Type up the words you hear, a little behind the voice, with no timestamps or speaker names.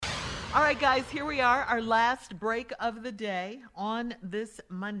All right, guys, here we are, our last break of the day on this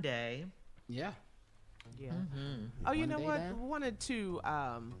Monday. Yeah. Yeah. Oh, you know Monday what? now? Wanted to,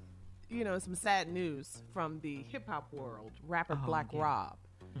 some sad news from the hip hop world. Rapper Black yeah. Rob.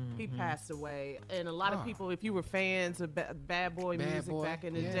 He passed away, and a lot of people, if you were fans of Bad Boy music Boy, back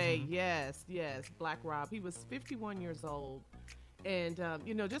in the yeah. day, yes, Black Rob. He was 51 years old, and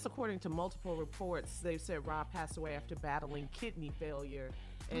just according to multiple reports, they said Rob passed away after battling kidney failure.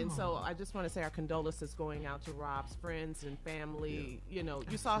 And so I just want to say our condolences going out to Rob's friends and family. Yeah.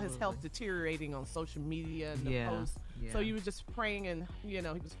 You saw his health deteriorating on social media and the posts. Yeah. So you were just praying, and he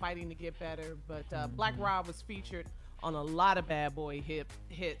was fighting to get better. But Black Rob was featured on a lot of Bad Boy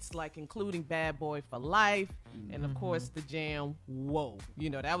hits, like including Bad Boy for Life, and of course the jam. Whoa,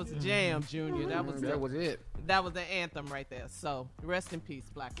 that was a jam, Junior. That was it. That was the anthem right there. So rest in peace,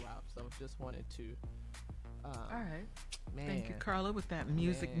 Black Rob. So just wanted to. All right. Man. Thank you, Carla, with that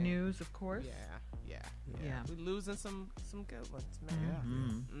music news, of course. Yeah. We're losing some good ones,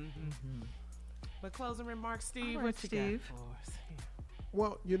 man. But closing remarks, Steve. All right, what you Steve. got for us? Yeah.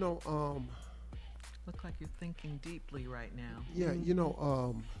 Well, Look like you're thinking deeply right now. yeah,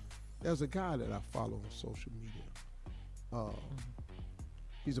 there's a guy that I follow on social media.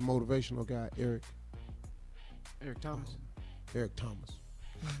 He's a motivational guy, Eric Thomas. Eric Thomas,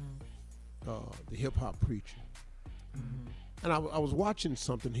 the hip hop preacher. And I was watching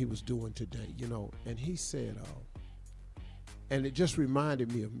something he was doing today, and he said, and it just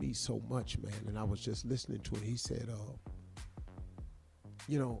reminded me of me so much, man. And I was just listening to it. He said,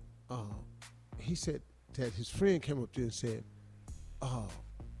 he said that his friend came up to him and said,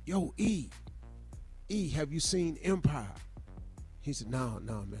 yo, E, have you seen Empire? He said, no,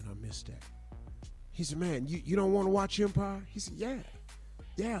 man, I missed that. He said, man, you don't want to watch Empire? He said,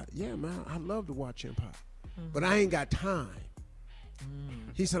 yeah, man, I love to watch Empire, but I ain't got time.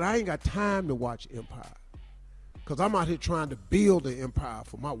 He said, I ain't got time to watch Empire because I'm out here trying to build an empire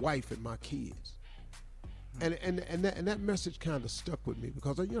for my wife and my kids. And that message kind of stuck with me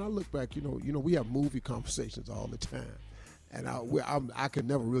because I look back, we have movie conversations all the time, and I could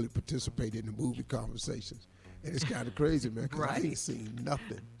never really participate in the movie conversations, and it's kind of crazy, man, because I ain't seen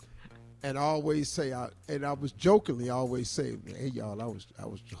nothing. And I always say, I was jokingly always say, hey y'all, I was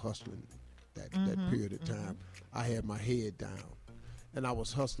hustling that period of time. I had my head down, and I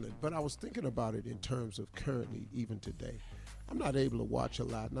was hustling, but I was thinking about it in terms of currently, even today. I'm not able to watch a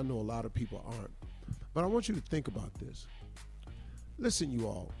lot, and I know a lot of people aren't. But I want you to think about this. Listen, you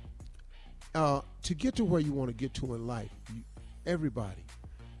all, to get to where you want to get to in life, everybody,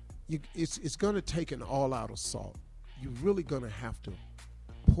 it's going to take an all-out assault. You're really going to have to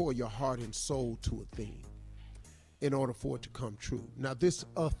pour your heart and soul to a thing in order for it to come true. Now, this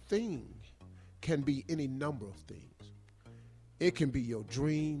a thing can be any number of things. It can be your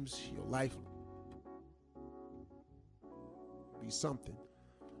dreams, your life, be something.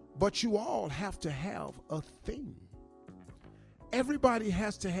 But you all have to have a thing. Everybody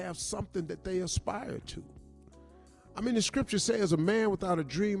has to have something that they aspire to. I mean, the scripture says a man without a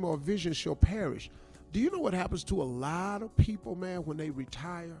dream or a vision shall perish. Do you know what happens to a lot of people, man, when they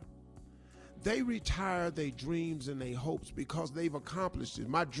retire? They retire their dreams and their hopes because they've accomplished it.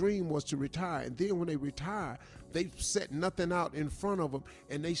 My dream was to retire. And then when they retire, they've set nothing out in front of them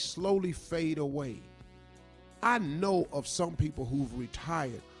and they slowly fade away. I know of some people who've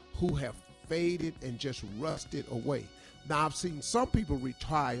retired who have faded and just rusted away. Now, I've seen some people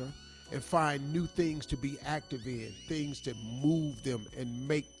retire and find new things to be active in, things that move them and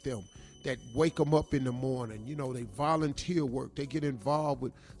make them, that wake them up in the morning. They volunteer work. They get involved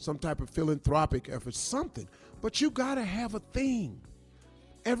with some type of philanthropic effort, something. But you got to have a thing.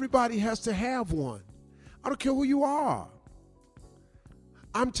 Everybody has to have one. I don't care who you are.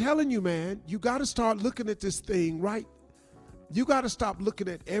 I'm telling you, man, you got to start looking at this thing, right? You got to stop looking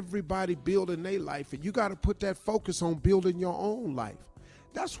at everybody building their life, and you got to put that focus on building your own life.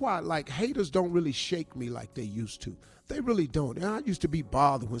 That's why, haters don't really shake me like they used to. They really don't. And I used to be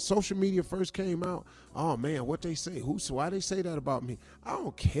bothered when social media first came out. Oh, man, what they say? Why they say that about me? I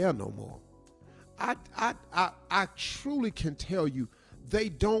don't care no more. I truly can tell you they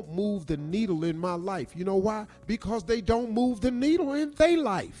don't move the needle in my life. You know why? Because they don't move the needle in their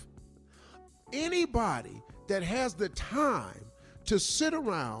life. Anybody that has the time to sit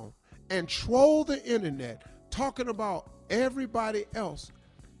around and troll the internet talking about everybody else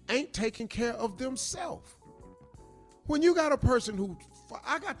ain't taking care of themselves. When you got a person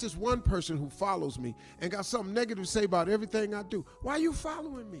I got this one person who follows me and got something negative to say about everything I do. Why are you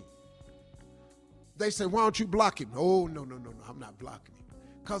following me? They say, why don't you block him? Oh, no, I'm not blocking him.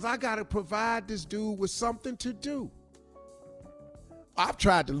 Because I got to provide this dude with something to do. I've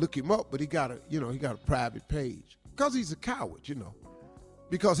tried to look him up, but he got a private page because he's a coward,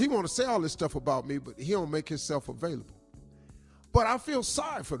 because he want to say all this stuff about me, but he don't make himself available. But I feel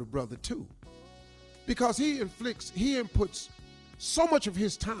sorry for the brother too, because he inputs so much of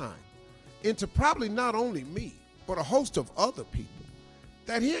his time into probably not only me, but a host of other people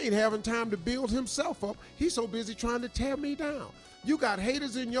that he ain't having time to build himself up. He's so busy trying to tear me down. You got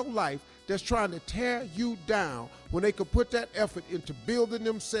haters in your life that's trying to tear you down when they could put that effort into building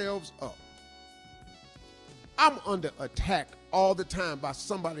themselves up. I'm under attack all the time by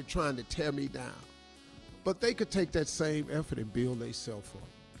somebody trying to tear me down. But they could take that same effort and build themselves up.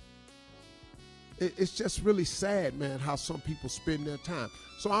 It's just really sad, man, how some people spend their time.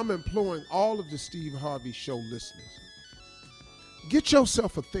 So I'm imploring all of the Steve Harvey Show listeners, get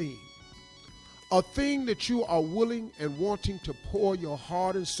yourself a thing that you are willing and wanting to pour your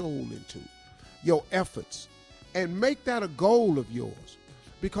heart and soul into, your efforts, and make that a goal of yours.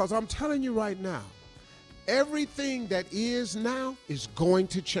 Because I'm telling you right now, everything that is now is going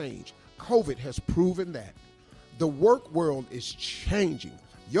to change. COVID has proven that. The work world is changing.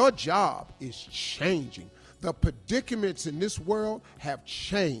 Your job is changing. The predicaments in this world have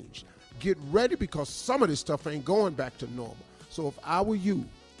changed. Get ready, because some of this stuff ain't going back to normal. So if I were you,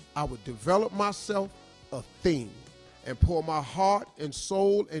 I would develop myself a thing and pour my heart and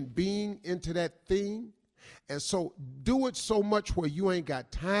soul and being into that thing. And so do it so much where you ain't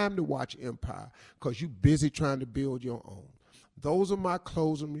got time to watch Empire because you busy trying to build your own. Those are my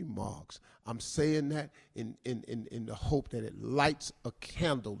closing remarks. I'm saying that in the hope that it lights a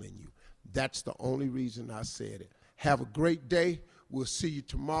candle in you. That's the only reason I said it. Have a great day. We'll see you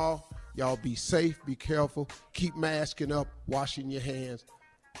tomorrow. Y'all be safe, be careful, keep masking up, washing your hands.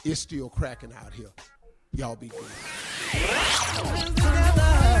 It's still cracking out here. Y'all be good.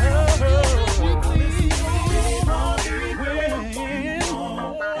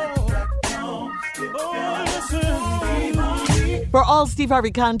 For all Steve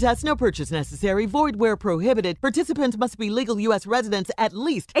Harvey contests, no purchase necessary, void where prohibited. Participants must be legal U.S. residents at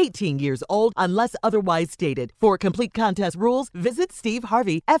least 18 years old unless otherwise stated. For complete contest rules, visit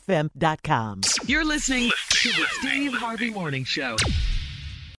SteveHarveyFM.com. You're listening to the Steve Harvey Morning Show.